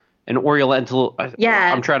an Oriental.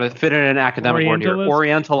 Yeah. I'm trying to fit in an academic word here.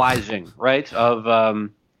 Orientalizing, right?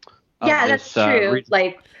 Yeah, that's true.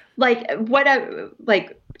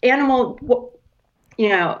 Animal.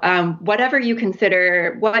 Whatever you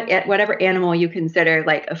consider, whatever animal you consider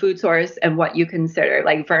like a food source, and what you consider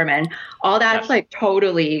like vermin, all that's like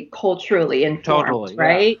totally culturally informed,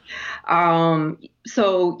 right? Yeah.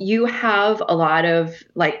 So you have a lot of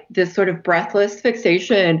like this sort of breathless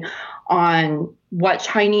fixation on what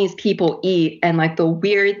Chinese people eat and like the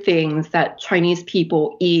weird things that Chinese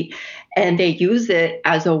people eat. And they use it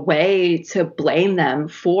as a way to blame them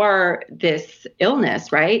for this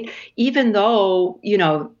illness, right? Even though,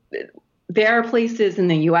 there are places in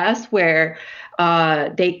the US where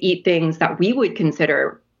they eat things that we would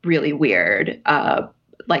consider really weird,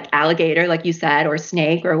 like alligator, like you said, or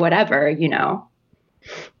snake or whatever,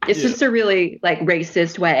 It's just a really like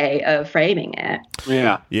racist way of framing it.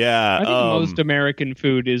 Yeah. Yeah. I think most American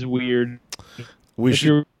food is weird. We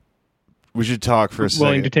should talk for a second.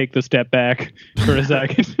 Willing to take the step back for a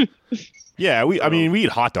second. Yeah, we eat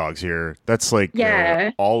hot dogs here. That's like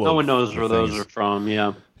all. No one knows where those are from.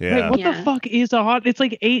 Yeah. Yeah. Wait, what the fuck is a hot? It's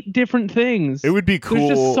like 8 different things. It would be cool.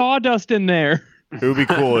 There's just sawdust in there. It would be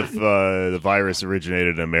cool if the virus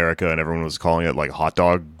originated in America and everyone was calling it like hot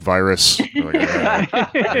dog virus. Like, I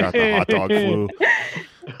got the hot dog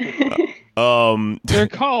flu. They're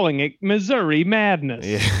calling it Missouri Madness.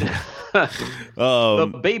 Yeah.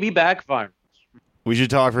 The baby backfire. We should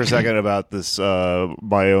talk for a second about this.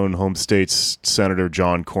 My own home state's Senator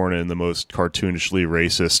John Cornyn, the most cartoonishly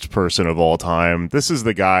racist person of all time. This is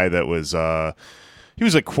the guy that was. He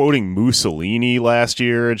was like quoting Mussolini last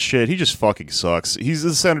year and shit. He just fucking sucks. He's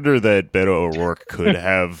the senator that Beto O'Rourke could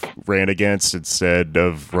have ran against instead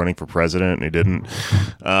of running for president, and he didn't.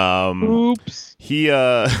 Oops.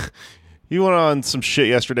 He went on some shit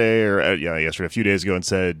yesterday, a few days ago, and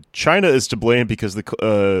said China is to blame because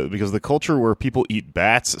the culture where people eat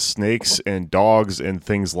bats, snakes, and dogs and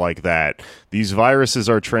things like that. These viruses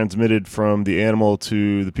are transmitted from the animal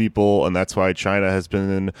to the people, and that's why China has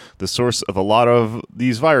been the source of a lot of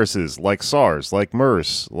these viruses, like SARS, like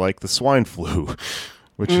MERS, like the swine flu.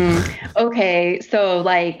 Okay, so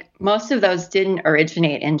like most of those didn't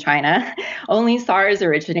originate in China. Only SARS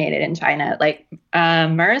originated in China. Like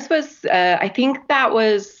MERS was, I think that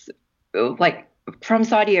was like from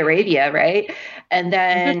Saudi Arabia, right? And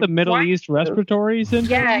then the Middle East respiratory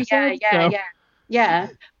syndrome. Yeah.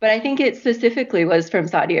 But I think it specifically was from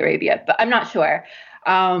Saudi Arabia, but I'm not sure.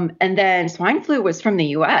 And then swine flu was from the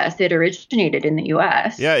U.S. It originated in the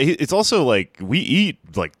U.S. Yeah, it's also like we eat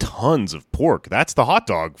like tons of pork. That's the hot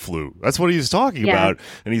dog flu. That's what he's talking about.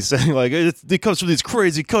 And he's saying like it comes from these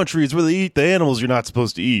crazy countries where they eat the animals you're not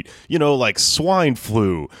supposed to eat. Like swine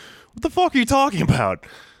flu. What the fuck are you talking about?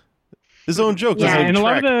 His own joke. Yeah, and a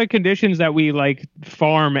lot of the conditions that we like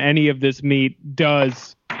farm any of this meat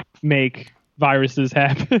does make viruses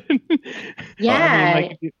happen. Yeah.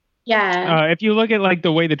 If you look at like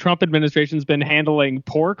the way the Trump administration's been handling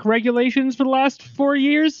pork regulations for the last 4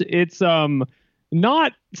 years, it's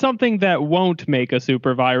not something that won't make a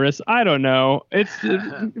super virus. I don't know. It's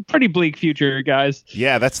a pretty bleak future, guys.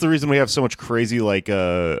 Yeah, that's the reason we have so much crazy like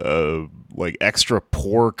extra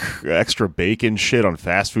pork, extra bacon shit on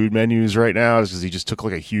fast food menus right now, is because he just took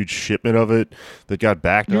like a huge shipment of it that got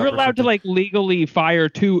backed up. You're allowed to like legally fire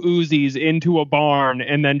 2 Uzis into a barn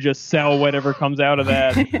and then just sell whatever comes out of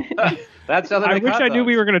that. That's how I wish I knew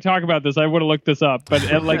we were going to talk about this. I would have looked this up,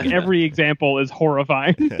 but like every example is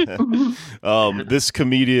horrifying. This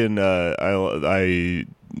comedian I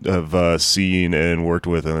have seen and worked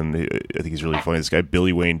with, and I think he's really funny. This guy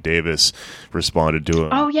Billy Wayne Davis responded to him.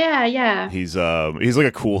 Oh yeah. He's like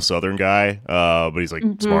a cool Southern guy, but he's like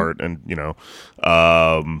smart, and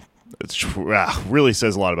it's really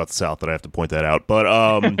says a lot about the South that I have to point that out. But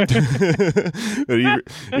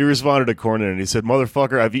he responded to Cornyn and he said,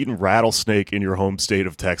 "Motherfucker, I've eaten rattlesnake in your home state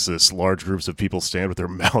of Texas. Large groups of people stand with their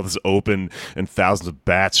mouths open and thousands of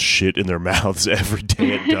bats shit in their mouths every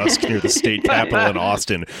day at dusk near the state capitol in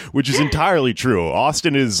Austin," which is entirely true.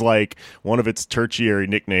 Austin is like one of its tertiary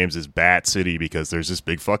nicknames is Bat City because there's this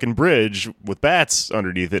big fucking bridge with bats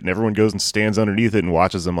underneath it, and everyone goes and stands underneath it and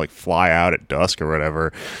watches them like fly out at dusk or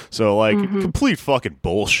whatever. So like complete fucking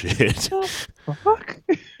bullshit. Fuck.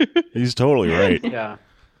 He's totally right. Yeah.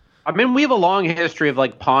 I mean, we have a long history of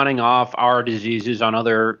like pawning off our diseases on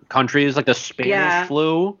other countries, like the Spanish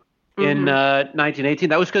flu in 1918.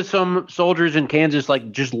 That was because some soldiers in Kansas like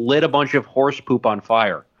just lit a bunch of horse poop on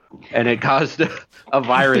fire, and it caused a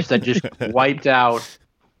virus that just wiped out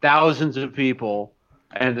thousands of people,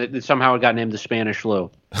 and somehow it got named the Spanish flu.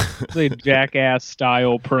 It's a jackass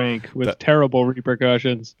style prank with terrible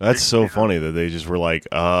repercussions. That's so funny that they just were like,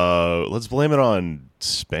 let's blame it on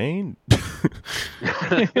Spain.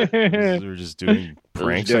 They were just doing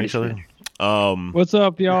pranks on each other. What's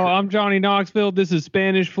up, y'all? I'm Johnny Knoxville. This is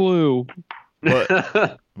Spanish flu.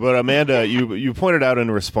 But Amanda, you pointed out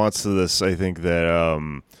in response to this, I think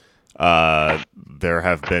that there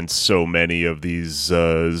have been so many of these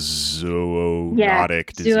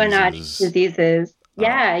zoonotic diseases.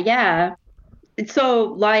 Yeah.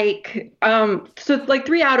 So 3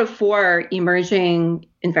 out of 4 emerging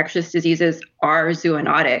infectious diseases are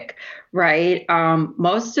zoonotic, right?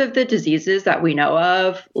 Most of the diseases that we know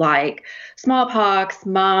of, like smallpox,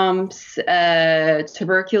 mumps,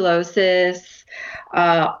 tuberculosis,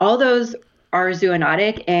 all those are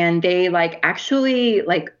zoonotic, and they actually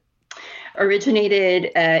originated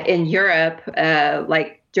in Europe,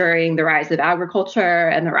 during the rise of agriculture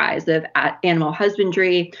and the rise of animal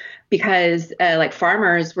husbandry, because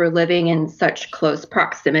farmers were living in such close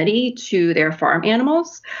proximity to their farm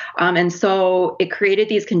animals. And so it created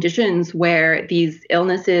these conditions where these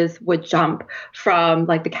illnesses would jump from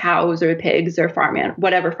the cows or pigs or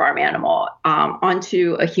whatever farm animal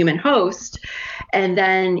onto a human host. And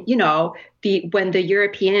then, when the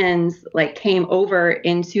Europeans came over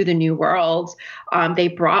into the New World, they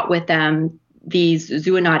brought with them these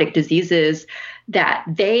zoonotic diseases that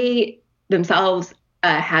they themselves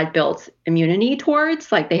had built immunity towards.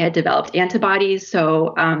 They had developed antibodies,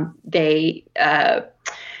 so they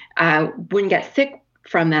wouldn't get sick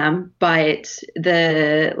from them. But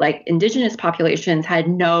the indigenous populations had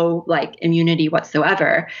no immunity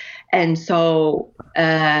whatsoever, and so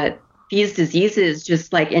these diseases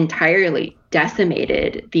just entirely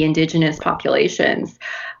decimated the indigenous populations.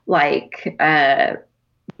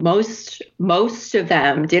 Most of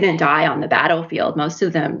them didn't die on the battlefield. Most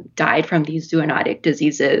of them died from these zoonotic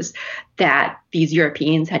diseases that these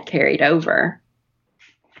Europeans had carried over.